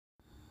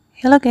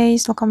Hello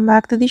guys, welcome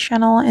back to the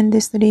channel. In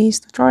today's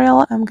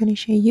tutorial, I'm going to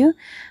show you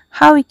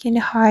how we can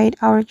hide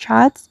our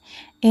chats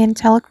in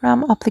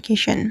Telegram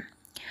application.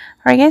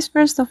 Alright guys,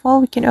 first of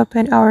all, we can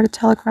open our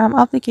Telegram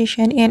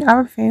application in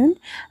our phone,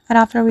 and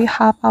after we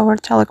have our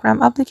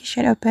Telegram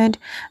application opened,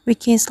 we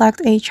can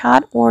select a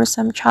chat or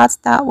some chats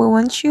that we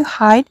want to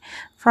hide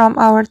from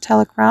our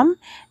Telegram.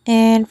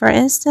 And for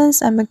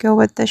instance, I'm gonna go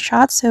with the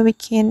chat, so we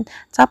can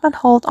tap and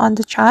hold on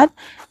the chat,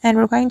 and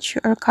we're going to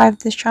archive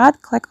this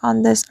chat. Click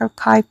on this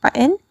archive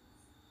button.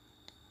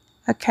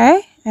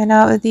 Okay, and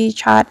now the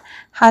chat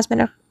has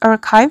been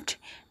archived,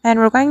 and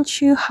we're going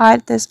to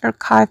hide this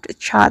archived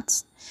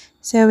chats.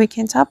 So we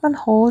can tap and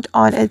hold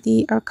on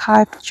the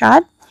archived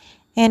chat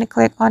and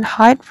click on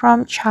hide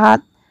from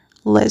chat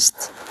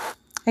list.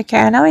 Okay,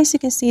 and now as you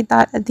can see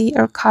that the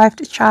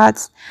archived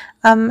chats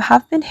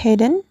have been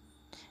hidden.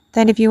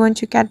 Then if you want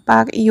to get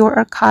back your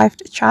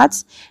archived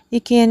chats,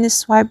 you can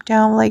swipe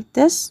down like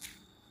this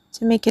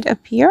to make it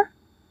appear.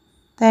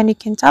 Then you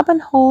can tap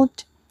and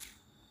hold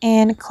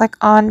and click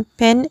on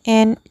pin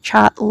in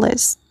chat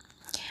list.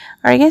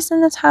 Alright guys,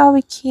 and that's how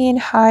we can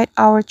hide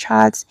our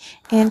chats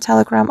in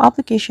Telegram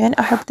application.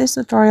 I hope this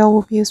tutorial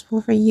will be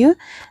useful for you.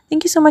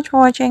 Thank you so much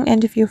for watching,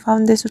 and if you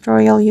found this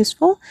tutorial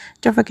useful,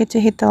 don't forget to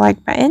hit the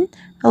like button,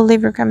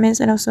 leave your comments,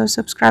 and also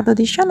subscribe to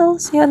this channel.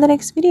 See you on the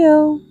next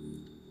video.